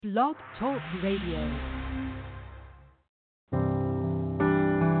Blog Talk Radio.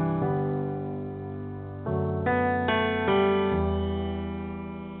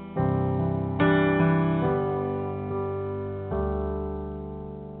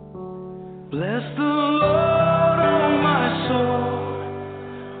 Bless the Lord, oh my soul,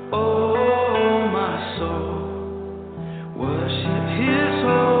 oh my soul, worship His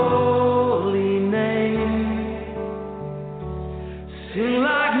holy name. Sing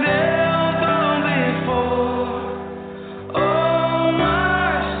like never before, oh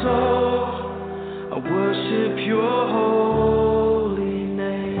my soul, I worship Your holy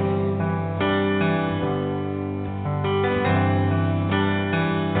name.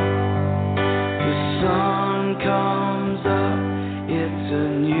 The sun comes up, it's a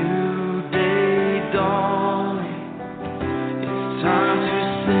new day dawning. It's time to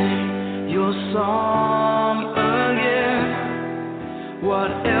sing Your song again.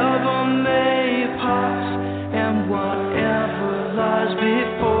 Whatever may pass and whatever lies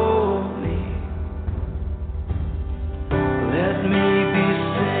before me, let me be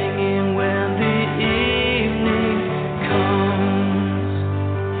singing when the evening comes.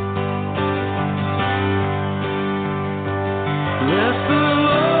 Bless the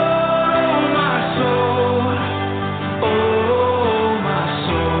Lord, oh my soul, oh my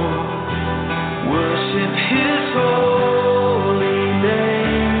soul, worship His holy name.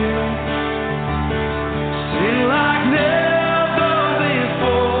 Sing like never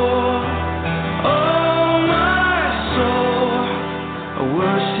before, oh my soul, I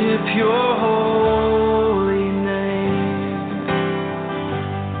worship Your holy name.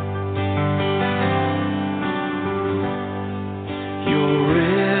 You're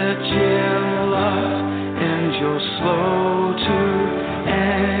rich in love and You're slow to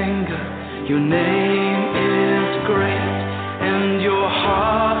anger. Your name is great and Your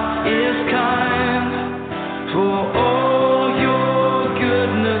heart is kind. For all Your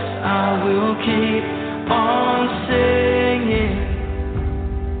goodness I will keep on singing.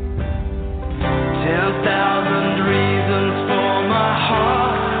 10,000 reasons for my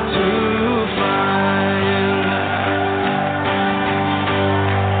heart to find.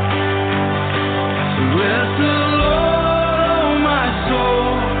 Bless the Lord, oh my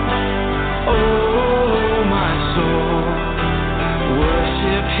soul, oh my soul,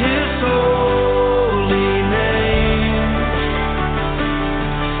 worship His holy name.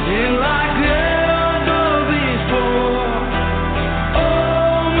 Sing like never before,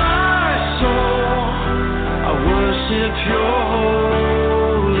 oh my soul, I worship Your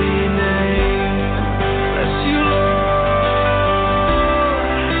holy name. Bless You, Lord.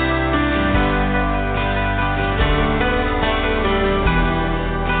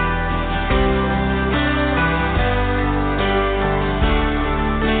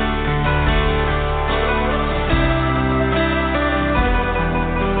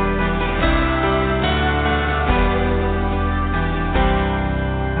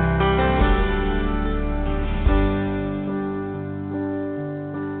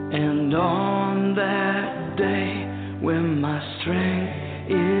 And on that day when my strength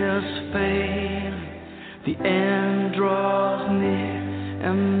is failing, the end draws near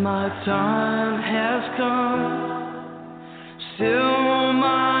and my time has come, still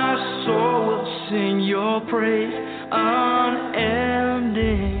my soul will sing Your praise unending.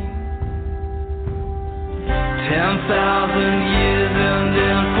 10,000 years and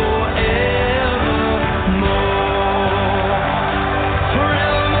then forevermore.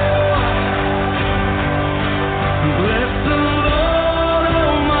 Bless the Lord,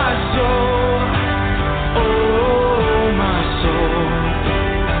 oh my soul, oh my soul,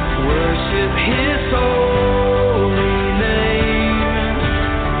 worship His holy name.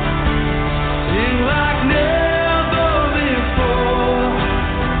 Sing like never before,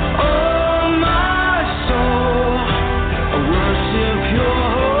 oh my soul, I worship Your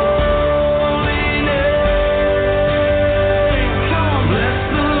holy name. Come on, bless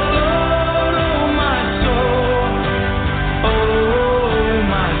the Lord, oh my soul, oh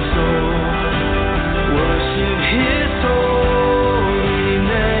my soul, worship His holy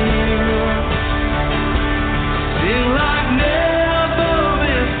name. Sing like never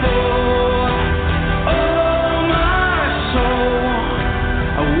before, oh my soul,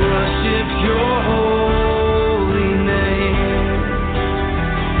 I worship Your holy name.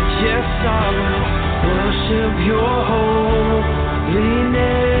 Yes, I will worship Your holy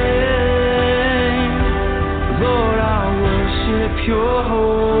name. Lord, I worship Your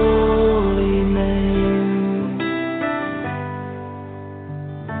holy name.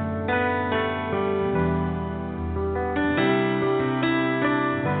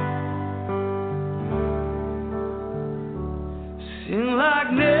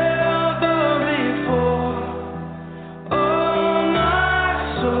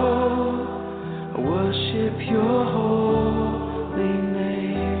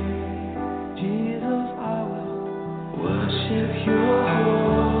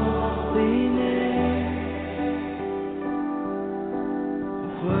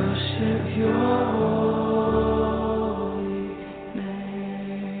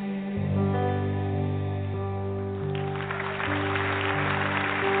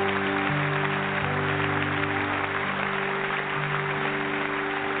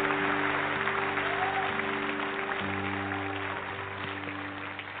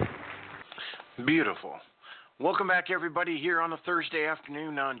 Beautiful. Welcome back, everybody, here on a Thursday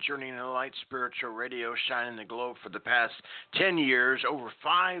afternoon on Journey in the Light Spiritual Radio, shining the globe for the past 10 years, over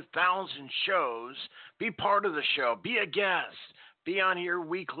 5,000 shows. Be part of the show. Be a guest. Be on here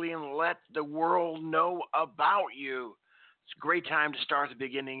weekly and let the world know about you. It's a great time to start the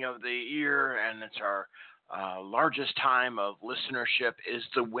beginning of the year, and it's our largest time of listenership is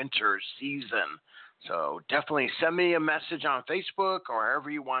the winter season. So definitely send me a message on Facebook or however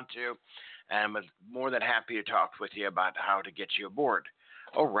you want to. And I'm more than happy to talk with you about how to get you aboard.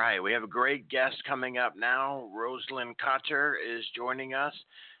 All right, we have a great guest coming up now. Roselyne Kattar is joining us,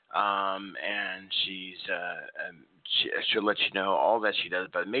 and she'll let you know all that she does.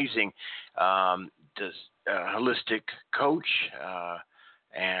 But amazing, does holistic coach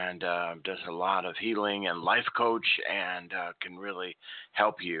and does a lot of healing and life coach, and can really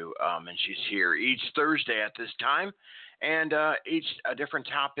help you. And she's here each Thursday at this time. And each a different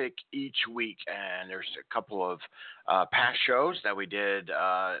topic each week, and there's a couple of past shows that we did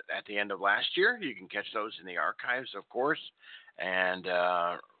at the end of last year. You can catch those in the archives, of course. And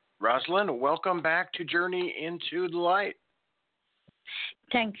Roselyne, welcome back to Journey into the Light.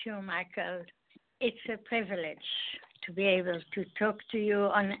 Thank you, Michael. It's a privilege to be able to talk to you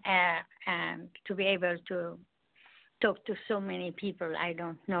on air and to be able to talk to so many people I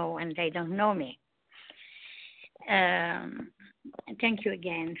don't know and they don't know me. Thank you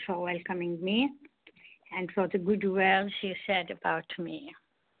again for welcoming me and for the good words you said about me.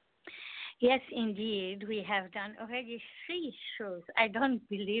 Yes, indeed, we have done already 3 shows. I don't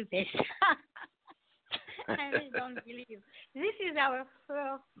believe it. I really don't believe. This is our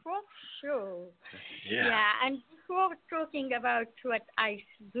fourth show. Yeah, and before talking about what I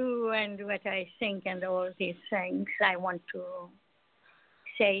do and what I think and all these things, I want to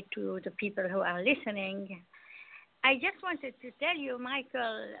say to the people who are listening, I just wanted to tell you,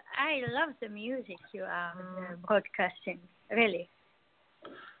 Michael, I love the music you are broadcasting, really.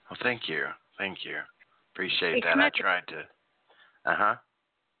 Well, thank you. Thank you. Appreciate that. I tried to. Uh-huh.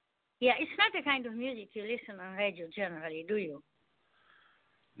 Yeah, it's not the kind of music you listen on radio generally, do you?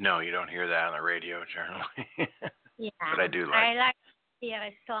 No, you don't hear that on the radio generally. Yeah. But I do like I like to hear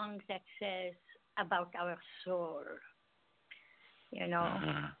a song that says about our soul, you know.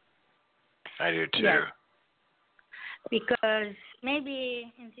 Mm-hmm. I do, too. Yeah. Because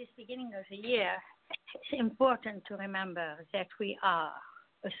maybe in this beginning of the year, it's important to remember that we are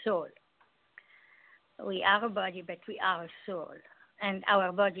a soul. We are a body, but we are a soul. And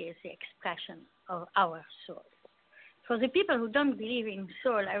our body is the expression of our soul. For the people who don't believe in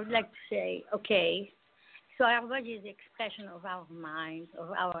soul, I would like to say, okay, so our body is the expression of our mind, of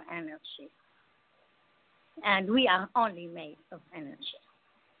our energy. And we are only made of energy.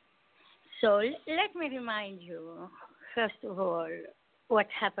 So let me remind you, first of all, what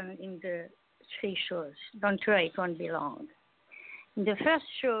happened in the 3 shows. Don't worry, it won't be long. In the first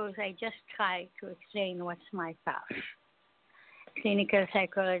shows, I just tried to explain what's my path. Clinical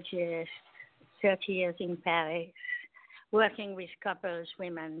psychologist, 30 years in Paris, working with couples,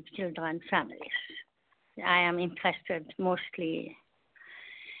 women, children, families. I am interested mostly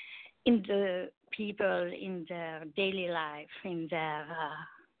in the people, in their daily life, in their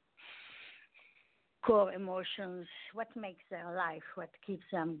core emotions, what makes their life, what keeps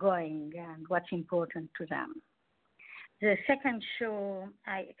them going, and what's important to them. The second show,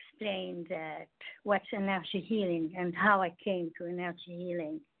 I explained that what's energy healing and how I came to energy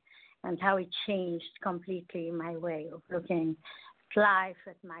healing and how it changed completely my way of looking at life,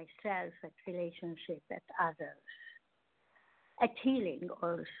 at myself, at relationships, at others, at healing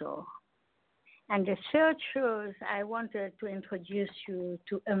also. And the third shows, I wanted to introduce you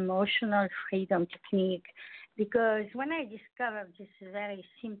to emotional freedom technique, because when I discovered this very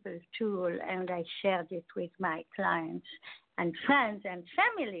simple tool and I shared it with my clients and friends and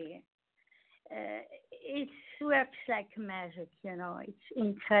family, it works like magic, you know, it's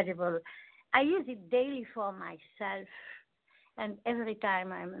incredible. I use it daily for myself, and every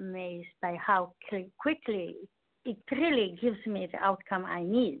time I'm amazed by how quickly it really gives me the outcome I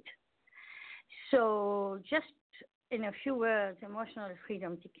need. So just in a few words, emotional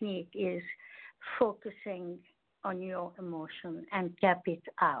freedom technique is focusing on your emotion and tap it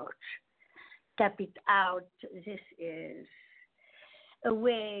out. Tap it out. This is a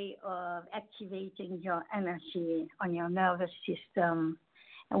way of activating your energy on your nervous system.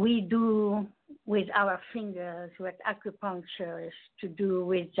 We do with our fingers what acupuncturists to do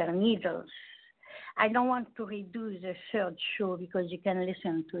with their needles. I don't want to redo the third show because you can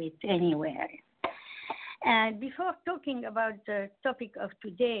listen to it anywhere. And before talking about the topic of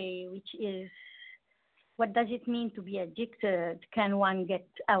today, which is what does it mean to be addicted? Can one get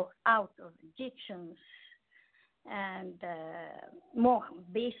out of addictions? And more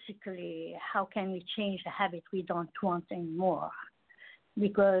basically, how can we change the habit we don't want anymore?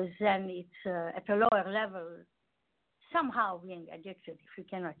 Because then it's at a lower level, somehow being addicted if we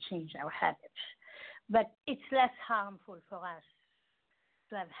cannot change our habits. But it's less harmful for us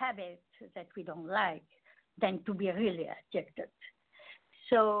to have habits that we don't like than to be really addicted.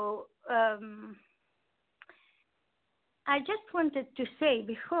 So I just wanted to say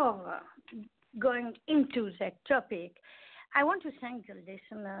before going into that topic, I want to thank the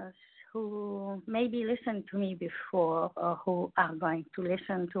listeners who maybe listened to me before or who are going to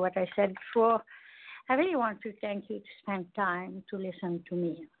listen to what I said before. I really want to thank you to spend time to listen to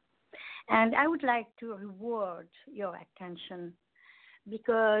me. And I would like to reward your attention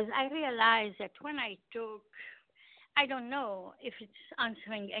because I realize that when I talk, I don't know if it's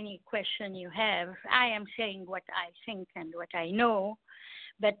answering any question you have. I am saying what I think and what I know,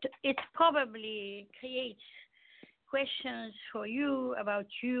 but it probably creates questions for you about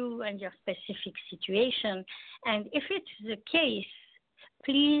you and your specific situation. And if it's the case,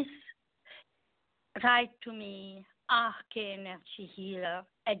 please write to me,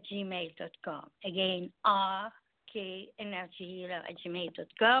 rkenergyhealer@gmail.com. Again,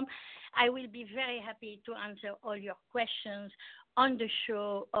 rkenergyhealer@gmail.com. I will be very happy to answer all your questions on the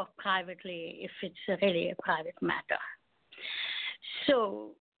show or privately if it's really a private matter.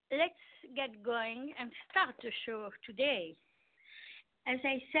 So let's get going and start the show of today. As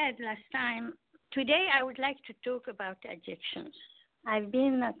I said last time, today I would like to talk about addictions. I've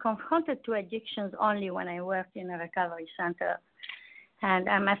been confronted to addictions only when I worked in a recovery center. And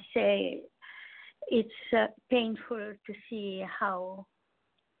I must say, it's painful to see how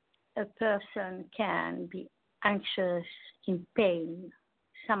a person can be anxious, in pain,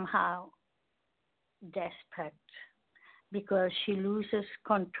 somehow desperate, because she loses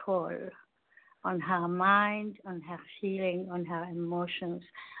control on her mind, on her feeling, on her emotions,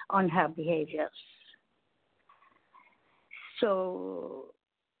 on her behaviors. So,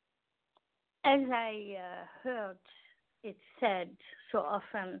 as I heard it said so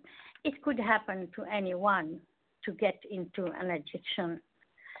often, it could happen to anyone to get into an addiction,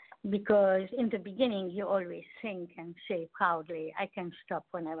 because in the beginning you always think and say proudly, I can stop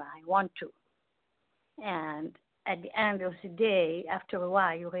whenever I want to. And at the end of the day, after a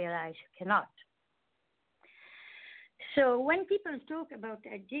while, you realize you cannot. So when people talk about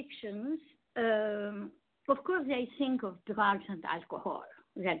addictions, of course, they think of drugs and alcohol.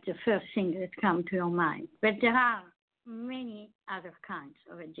 That's the first thing that comes to your mind. But there are many other kinds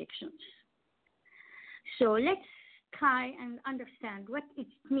of addictions. So let's try and understand what it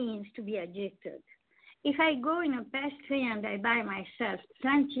means to be addicted. If I go in a pastry and I buy myself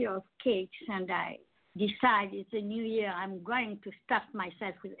plenty of cakes and I decide it's a new year, I'm going to stuff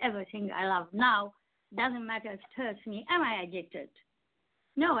myself with everything I love now, doesn't matter if it hurts me, am I addicted?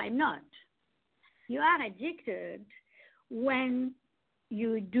 No, I'm not. You are addicted when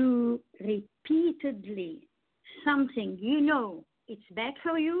you do repeatedly something you know it's bad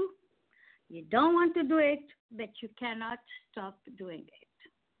for you, you don't want to do it, but you cannot stop doing it.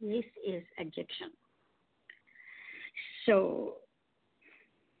 This is addiction. So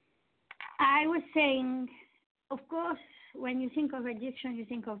I was saying, of course, when you think of addiction, you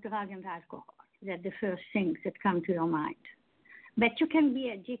think of drug and alcohol. That's the first things that come to your mind. But you can be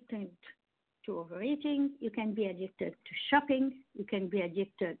addicted to overeating, you can be addicted to shopping, you can be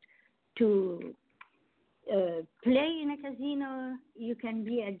addicted to play in a casino, you can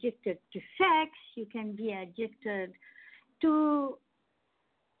be addicted to sex, you can be addicted to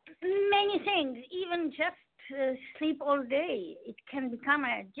many things, even just sleep all day. It can become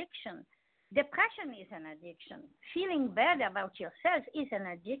an addiction. Depression is an addiction. Feeling bad about yourself is an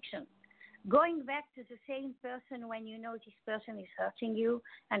addiction. Going back to the same person when you know this person is hurting you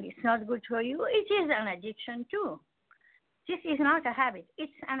and it's not good for you, it is an addiction too. This is not a habit.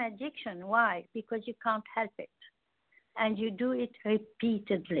 It's an addiction. Why? Because you can't help it. And you do it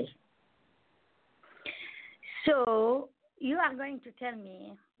repeatedly. So you are going to tell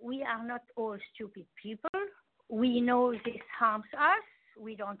me we are not all stupid people. We know this harms us.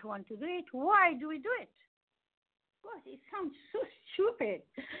 We don't want to do it. Why do we do it? Of course, it sounds so stupid.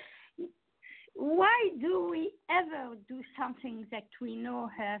 Why do we ever do something that we know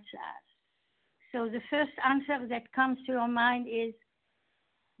hurts us? So the first answer that comes to your mind is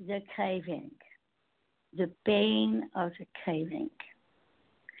the craving, the pain of the craving.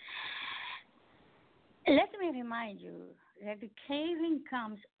 Let me remind you that the craving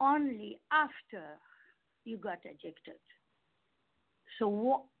comes only after you got addicted.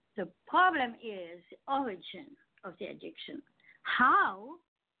 So The problem is the origin of the addiction. How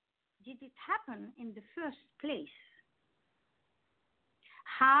did it happen in the first place?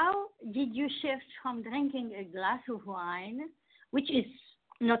 How did you shift from drinking a glass of wine, which is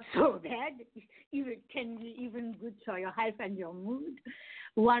not so bad, can be even good for your health and your mood,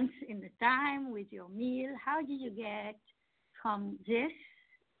 once in a time with your meal? How did you get from this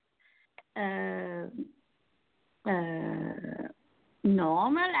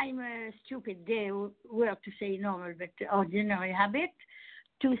normal, I'm a stupid word to say normal, but ordinary habit,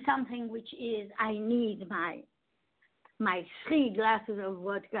 to something which is I need my 3 glasses of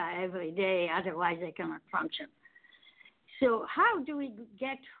vodka every day, otherwise I cannot function. So how do we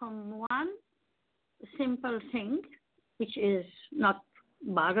get from one simple thing, which is not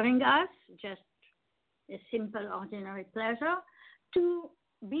bothering us, just a simple ordinary pleasure, to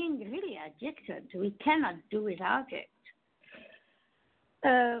being really addicted? We cannot do without it.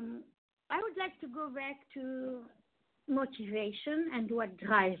 I would like to go back to motivation and what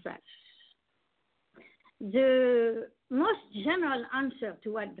drives us. The most general answer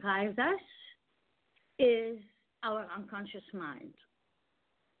to what drives us is our unconscious mind.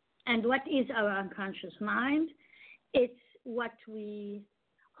 And what is our unconscious mind? It's what we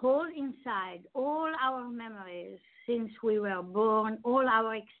hold inside, all our memories since we were born, all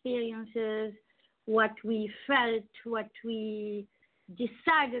our experiences, what we felt, what we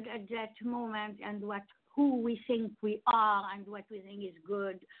decided at that moment, and who we think we are and what we think is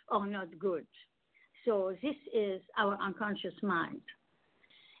good or not good. So this is our unconscious mind.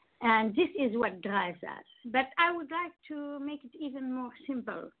 And this is what drives us. But I would like to make it even more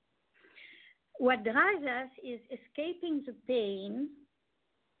simple. What drives us is escaping the pain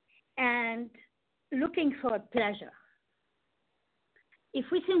and looking for a pleasure. If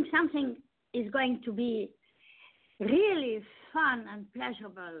we think something is going to be really fun and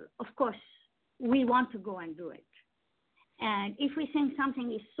pleasurable, of course, we want to go and do it. And if we think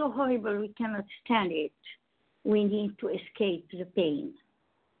something is so horrible we cannot stand it, we need to escape the pain.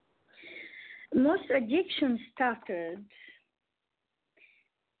 Most addictions started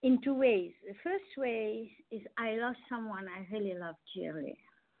in 2 ways. The first way is I lost someone I really loved dearly,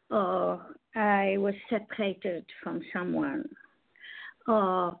 or I was separated from someone,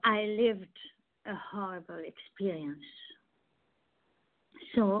 or I lived a horrible experience.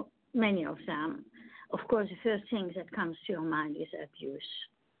 So many of them. Of course, the first thing that comes to your mind is abuse.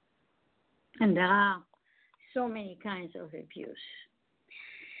 And there are so many kinds of abuse.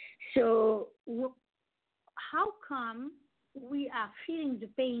 So how come we are feeling the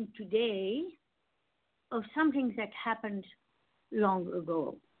pain today of something that happened long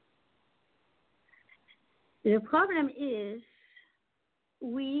ago? The problem is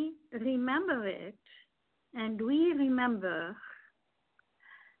we remember it, and we remember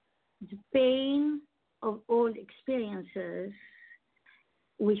the pain of old experiences.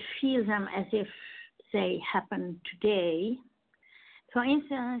 We feel them as if they happen today. For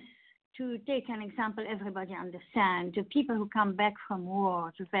instance, to take an example everybody understands, the people who come back from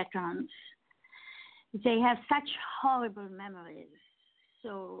war, the veterans, they have such horrible memories.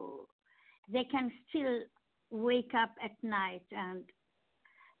 So they can still wake up at night and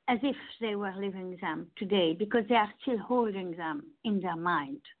as if they were living them today because they are still holding them in their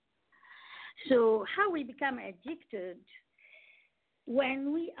mind. So how we become addicted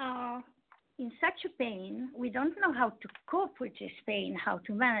when we are in such a pain, we don't know how to cope with this pain, how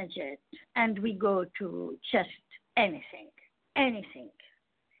to manage it, and we go to just anything,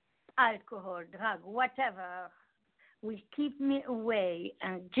 alcohol, drug, whatever will keep me away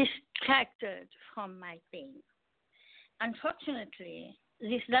and distracted from my pain. Unfortunately,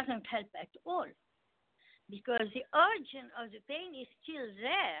 this doesn't help at all because the origin of the pain is still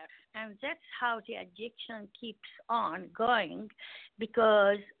there, and that's how the addiction keeps on going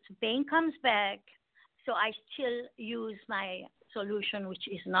because the pain comes back, so I still use my solution, which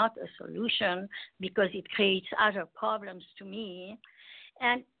is not a solution because it creates other problems to me,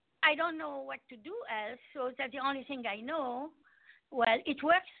 and I don't know what to do else, so that's the only thing I know. Well, it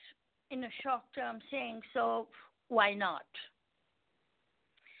works in a short-term thing, so why not?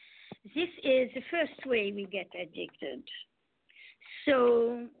 This is the first way we get addicted.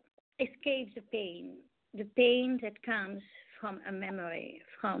 So escape the pain that comes from a memory,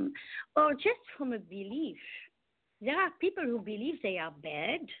 or just from a belief. There are people who believe they are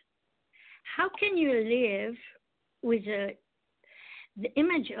bad. How can you live with the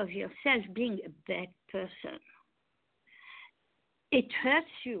image of yourself being a bad person? It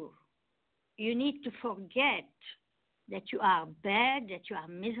hurts you. You need to forget that you are bad, that you are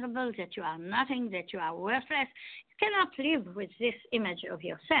miserable, that you are nothing, that you are worthless. You cannot live with this image of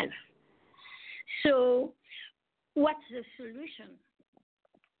yourself. So, what's the solution?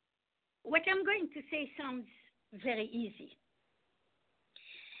 What I'm going to say sounds very easy.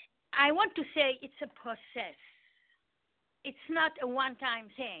 I want to say it's a process. It's not a one-time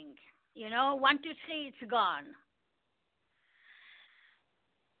thing. 1, 2, 3, it's gone.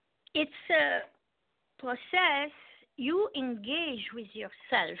 It's a process. You engage with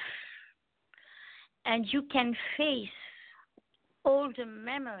yourself and you can face all the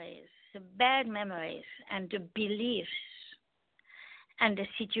memories, the bad memories and the beliefs and the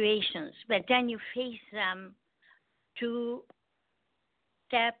situations, but then you face them to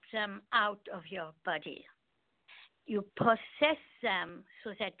tap them out of your body. You process them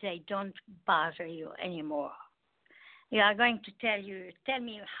so that they don't bother you anymore. You are going to tell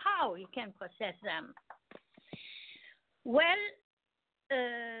me how you can process them. Well,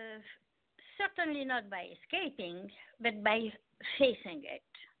 certainly not by escaping, but by facing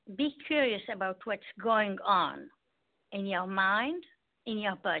it. Be curious about what's going on in your mind, in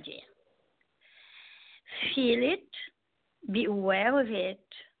your body. Feel it, be aware of it,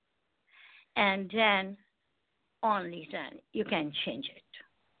 and then, only then, you can change it.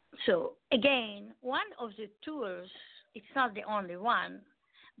 So, again, one of the tools, it's not the only one,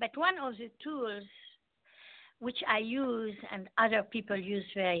 but one of the tools which I use and other people use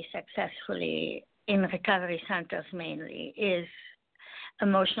very successfully in recovery centers mainly is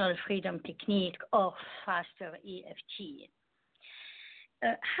emotional freedom technique or faster EFT.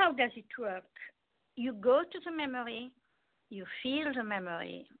 How does it work? You go to the memory, you feel the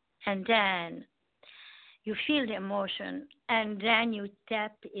memory, and then you feel the emotion, and then you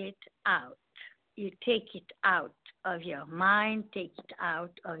tap it out. You take it out of your mind, take it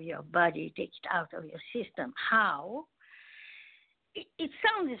out of your body, take it out of your system. How? It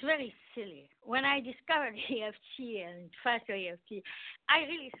sounds very silly. When I discovered EFT and faster EFT, I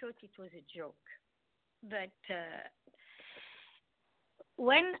really thought it was a joke. But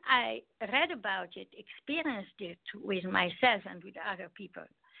when I read about it, experienced it with myself and with other people,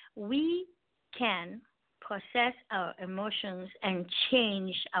 we can process our emotions and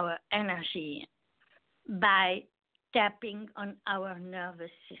change our energy by tapping on our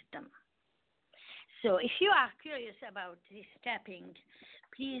nervous system. So if you are curious about this tapping,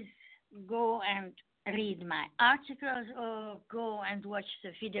 please go and read my articles or go and watch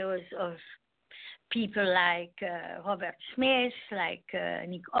the videos of people like Robert Smith, like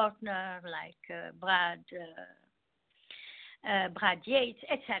Nick Ortner, like Brad Yates,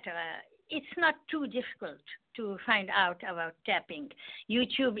 etc. It's not too difficult to find out about tapping.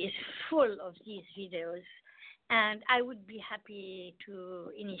 YouTube is full of these videos, and I would be happy to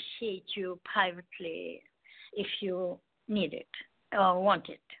initiate you privately if you need it or want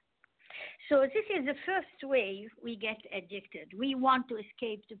it. So this is the first way we get addicted. We want to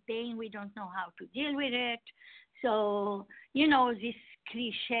escape the pain. We don't know how to deal with it. So, this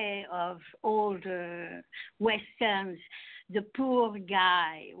cliche of all the Westerns, the poor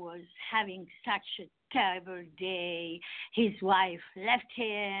guy was having such a terrible day. His wife left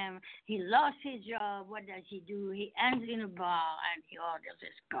him. He lost his job. What does he do? He ends in a bar and he orders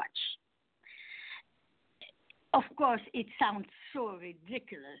a scotch. Of course, it sounds so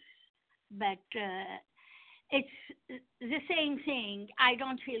ridiculous, but it's the same thing. I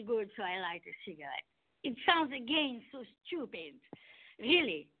don't feel good, so I light a cigarette. It sounds, again, so stupid.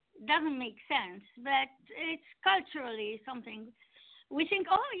 Really, it doesn't make sense, but it's culturally something. We think,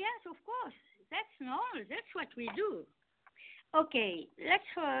 oh, yes, of course, that's normal. That's what we do. Okay,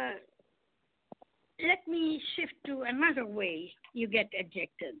 let me shift to another way you get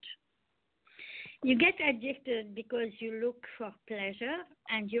addicted. You get addicted because you look for pleasure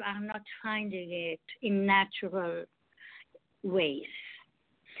and you are not finding it in natural ways.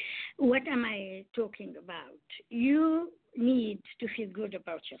 What am I talking about? You need to feel good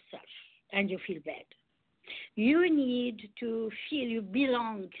about yourself and you feel bad. You need to feel you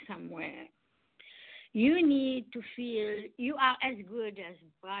belong somewhere. You need to feel you are as good as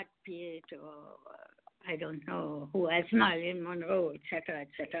Brad Pitt or I don't know who else, Marilyn Monroe, etc.,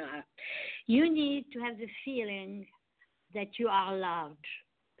 etc. You need to have the feeling that you are loved.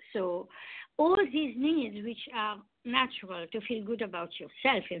 So all these needs, which are natural, to feel good about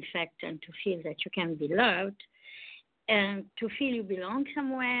yourself, in fact, and to feel that you can be loved, and to feel you belong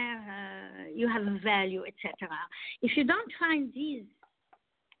somewhere, you have a value, etc. If you don't find these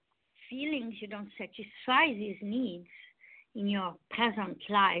feelings, you don't satisfy these needs in your present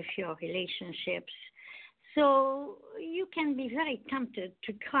life, your relationships, so you can be very tempted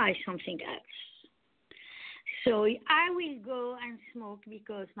to try something else. So I will go and smoke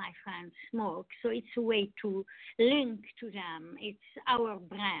because my friends smoke. So it's a way to link to them. It's our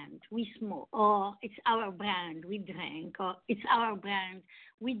brand, we smoke, or it's our brand, we drink, or it's our brand,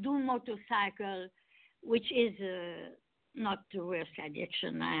 we do motorcycle, which is not the worst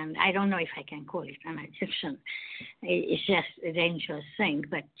addiction. And I don't know if I can call it an addiction. It's just a dangerous thing.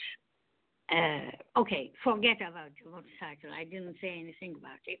 But okay, forget about the motorcycle. I didn't say anything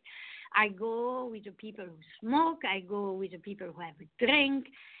about it. I go with the people who smoke. I go with the people who have a drink.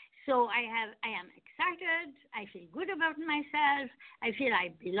 So I am excited. I feel good about myself. I feel I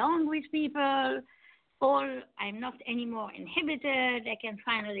belong with people. I'm not anymore inhibited. I can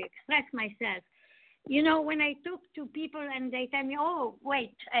finally express myself. You know, when I talk to people and they tell me, oh,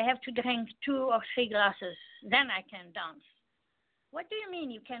 wait, I have to drink 2 or 3 glasses, then I can dance. What do you mean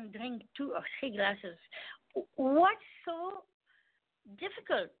you can drink 2 or 3 glasses? What's so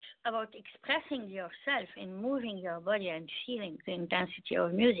difficult about expressing yourself and moving your body and feeling the intensity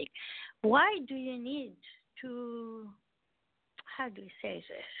of music? Why do you need to, how do you say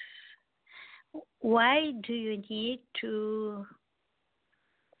this? Why do you need to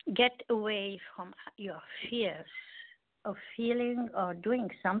get away from your fears of feeling or doing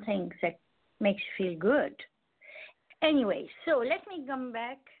something that makes you feel good? Anyway, so let me come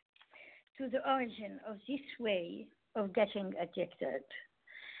back to the origin of this way of getting addicted.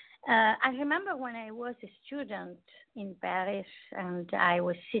 I remember when I was a student in Paris and I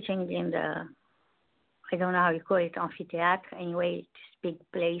was sitting in the, I don't know how you call it, amphitheater, anyway, this big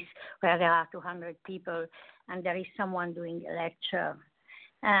place where there are 200 people and there is someone doing a lecture.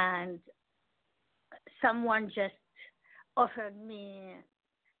 And someone just offered me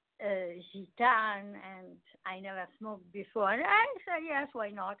a gitane, and I never smoked before. And I said, yes, why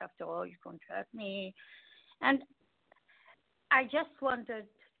not? After all, you can't hurt me. And I just wanted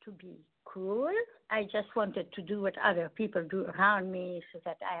to be cool. I just wanted to do what other people do around me so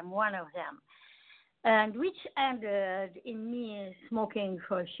that I am one of them. And which ended in me smoking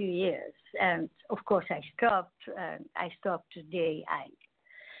for a few years. And of course, I stopped. And I stopped the day I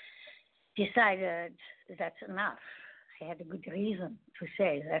decided that's enough. I had a good reason to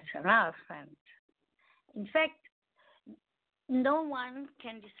say that's enough. And in fact, no one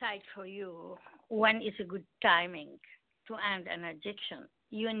can decide for you when is a good timing to end an addiction.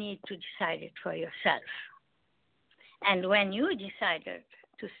 You need to decide it for yourself. And when you decided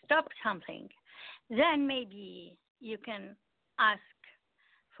to stop something, then maybe you can ask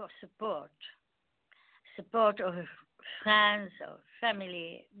for support of friends or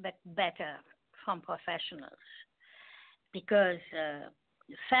family, but better from professionals. Because the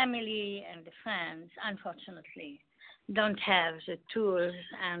family and the friends, unfortunately, don't have the tools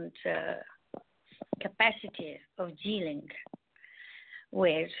and capacity of dealing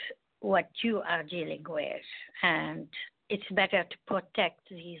with what you are dealing with. And it's better to protect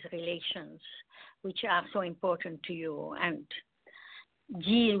these relations, which are so important to you, and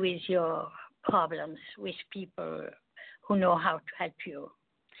deal with your problems with people who know how to help you.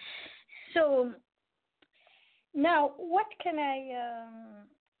 So now, what can I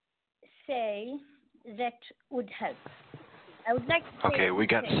say that would help? I would like to say... Okay, we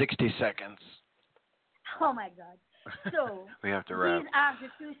got 60 seconds. Oh, my God. So we have to wrap. These are the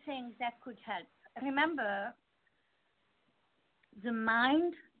 2 things that could help. Remember, the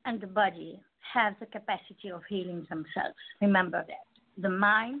mind and the body have the capacity of healing themselves. Remember that. The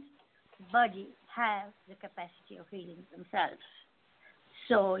mind, body have the capacity of healing themselves.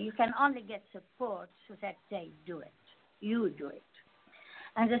 So you can only get support so that they do it. You do it.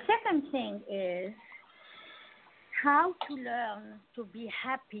 And the second thing is how to learn to be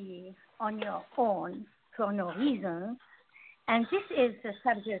happy on your own for no reason. And this is the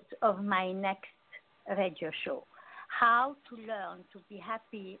subject of my next radio show. How to learn to be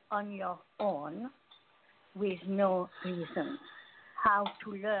happy on your own with no reason. How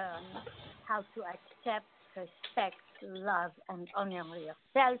to learn how to accept, respect, love, and honor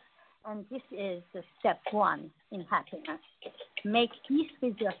yourself. And this is the step 1 in happiness. Make peace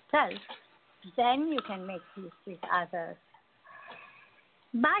with yourself, then you can make peace with others.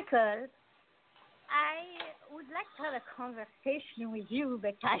 Michael, I would like to have a conversation with you,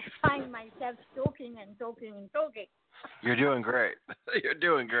 but I find myself talking and talking and talking. You're doing great. You're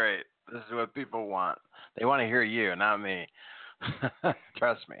doing great. This is what people want. They want to hear you, not me.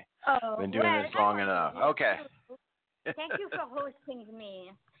 Trust me. Oh, been doing this long enough. Okay. Thank you for hosting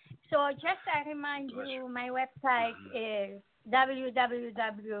me. So just I remind you, my website is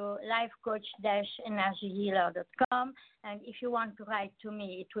www.lifecoach-energyhealer.com, and if you want to write to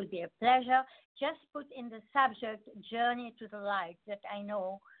me, it will be a pleasure. Just put in the subject Journey to the Light, that I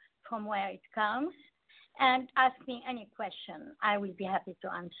know from where it comes, and ask me any question. I will be happy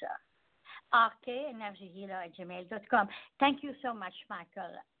to answer. rkenergyhealer@gmail.com. Thank you so much,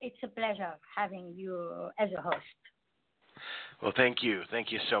 Michael. It's a pleasure having you as a host. Well, thank you.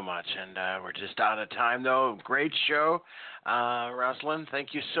 Thank you so much. And we're just out of time, though. Great show. Roselyne,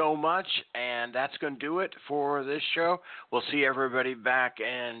 thank you so much. And that's going to do it for this show. We'll see everybody back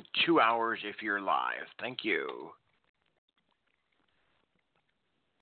in 2 hours if you're live. Thank you.